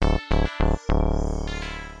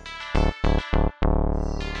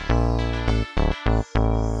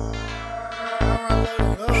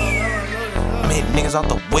niggas out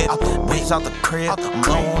the whip, bitches out the crib. I'm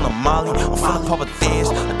low on the molly, I'm full of Papa Thiz.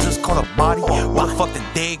 I just caught a body. Why the fuck the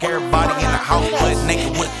dig? Everybody in the house butt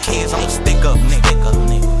naked with kids. I'm a stick up nigga.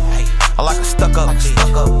 Hey, I like a stuck up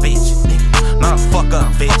bitch. Not a fuck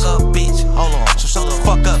up bitch. Hold on, so shut the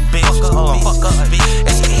fuck up bitch. Hold on, fuck up bitch.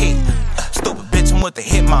 It's a hit. Stupid bitch, I'm with the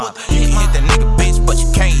hit mob. You can hit that nigga bitch, but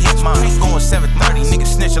you can't hit mine. I'm going 730,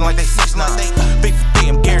 niggas snitching like they 6'9". Big for three,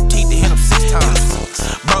 I'm guaranteed to hit him 6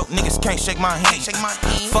 times. Broke niggas can't shake my hand.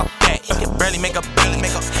 Fuck that, you can barely make a beat.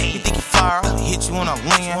 You think you fire, I'll hit you when I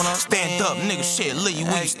land. Stand up, nigga, shit, leave you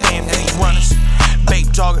when you stand. Then you runners, babe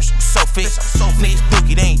joggers, I'm so fit. Niggas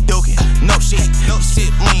dookie, they ain't dookie. No shit,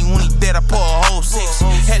 lean when he dead, I pour a whole 6.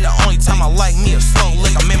 Had the only time I like me a slow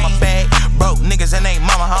lick. I'm in my bag, broke niggas and ain't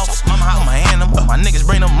mama house. I'm a animal, my niggas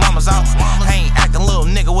bring them mamas out. I ain't acting little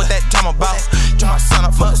nigga with that drama about. Draw my son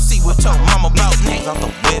up for the see what your mama about. Niggas out the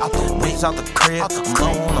whip, bitches out the crib. I'm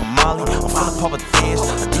low on the molly, I'm full of Papa Thiz.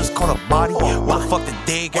 I just caught a body. Why the fuck the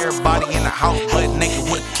dig? Everybody in the house butt naked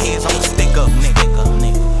with kids. I'm a stick up nigga.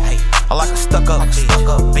 Hey, I like a stuck up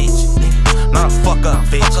bitch. Not a fuck up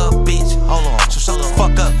bitch. Hold on, so shut the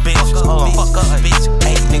fuck up bitch. Hold on, fuck up bitch.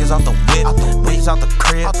 Hey, niggas out the whip, bitches out the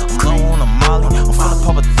crib. I'm low on the molly, I'm full of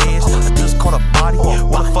Papa Thiz. I just caught a body.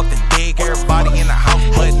 Why the fuck the dig? Everybody in the house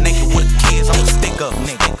butt naked with kids. I'm a stick up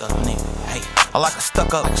nigga. Hey, I like a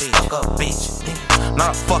stuck up bitch.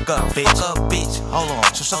 Not a fuck up bitch. Hold on,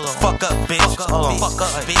 so shut the fuck up bitch. Hold on, fuck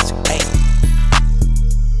up bitch. Hey.